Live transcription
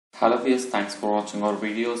Hello viewers, thanks for watching our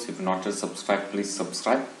videos. If not yet subscribed, please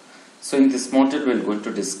subscribe. So in this module we are going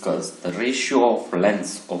to discuss the ratio of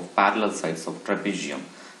lengths of parallel sides of trapezium.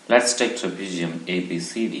 Let's take trapezium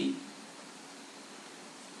ABCD.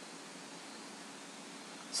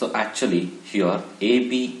 So actually here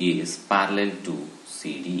AB is parallel to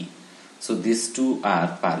CD. So these two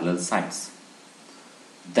are parallel sides.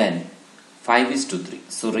 Then 5:3.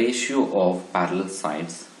 So ratio of parallel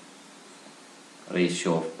sides,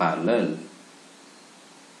 ratio of parallel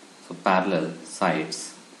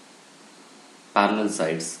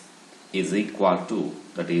sides is equal to,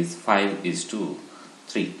 that is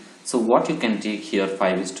 5:3. So what you can take here,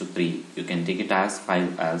 5:3, you can take it as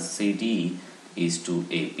 5 as CD is to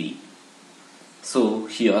AB. So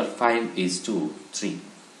here 5:3.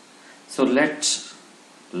 So let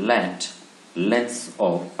lengths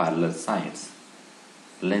of parallel sides,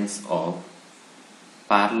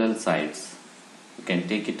 you can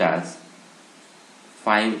take it as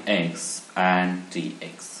 5x and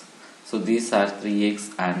 3x. So these are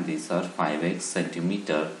 3x and these are 5x,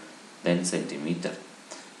 centimeter, then centimeter.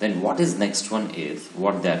 Then what is next one is,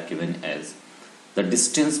 what they are given as the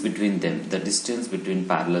distance between them, the distance between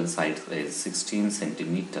parallel sides is 16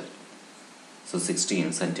 centimeter. So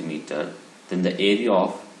 16 centimeter. Then the area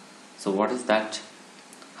of, so what is that?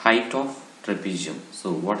 Height of trapezium.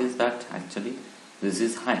 So what is that actually? This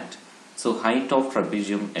is height. So height of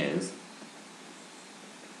trapezium is,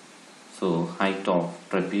 so height of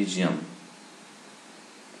trapezium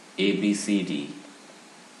ABCD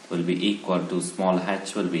will be equal to, small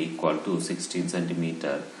h will be equal to 16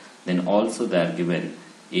 centimeter. Then also they are given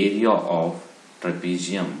area of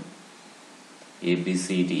trapezium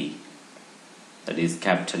ABCD, that is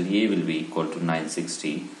capital A, will be equal to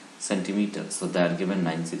 960 centimeter. So they are given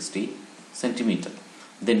 960 centimeter.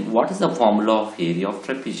 Then what is the formula of area of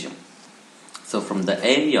trapezium? So from the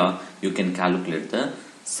area you can calculate the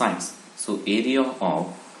sides. So area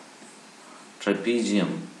of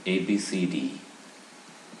trapezium ABCD,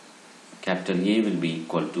 capital A will be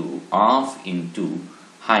equal to half into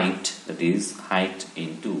height, that is height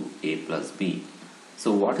into A plus B.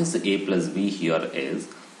 So what is the A plus B here is,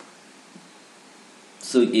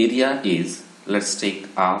 so area is, let's take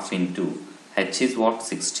half into h is what,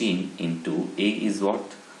 16 into A is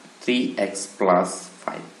what, 3x plus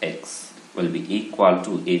 5x will be equal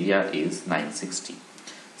to, area is 960.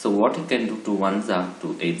 So what you can do, 2 1s are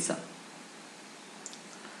 2 8s are.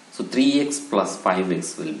 So 3x plus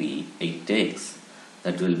 5x will be 8x,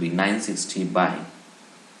 that will be 960 by,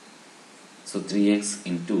 so 3x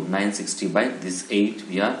into 960 by this 8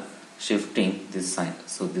 we are shifting this side.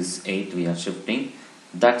 So this 8 we are shifting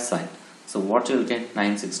that side. So what you will get,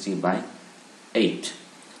 960 by 8.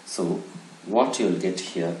 So what you will get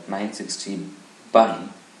here, 960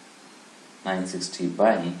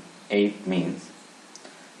 by 8 means,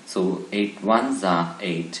 so 8 1s are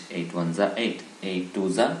 8, 8 1s are 8, 8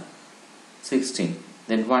 2s are 16,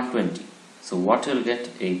 then 120. So what you will get,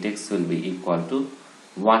 8x will be equal to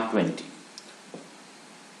 120.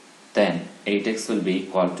 Then 8x will be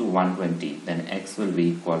equal to 120, then x will be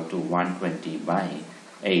equal to 120 by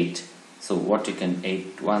 8. So what you can,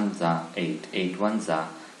 8 1s are 8, 8 1s are,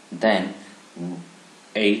 then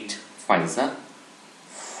 8 5s are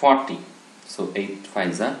 40. So 8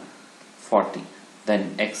 5s are 40.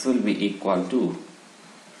 Then x will be equal to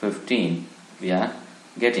 15. We are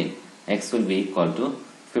getting x will be equal to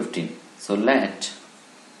 15. So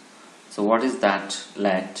so what is that?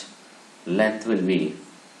 Length will be,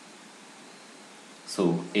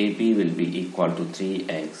 so AB will be equal to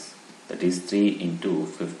 3x, that is 3 into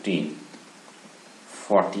 15,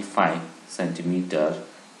 45 centimeter.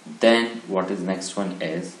 Then what is next one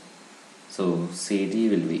is, so CD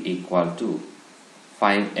will be equal to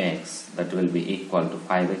 5x, that will be equal to,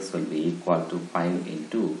 5x will be equal to 5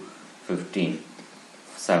 into 15,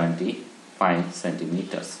 75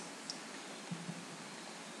 centimeters.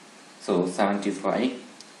 So 75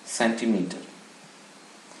 centimeter.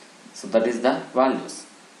 So that is the values.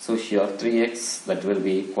 So here 3x, that will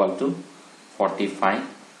be equal to 45,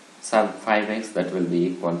 5x, that will be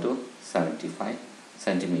equal to 75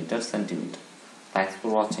 centimeter. Thanks for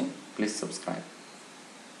watching. Please subscribe.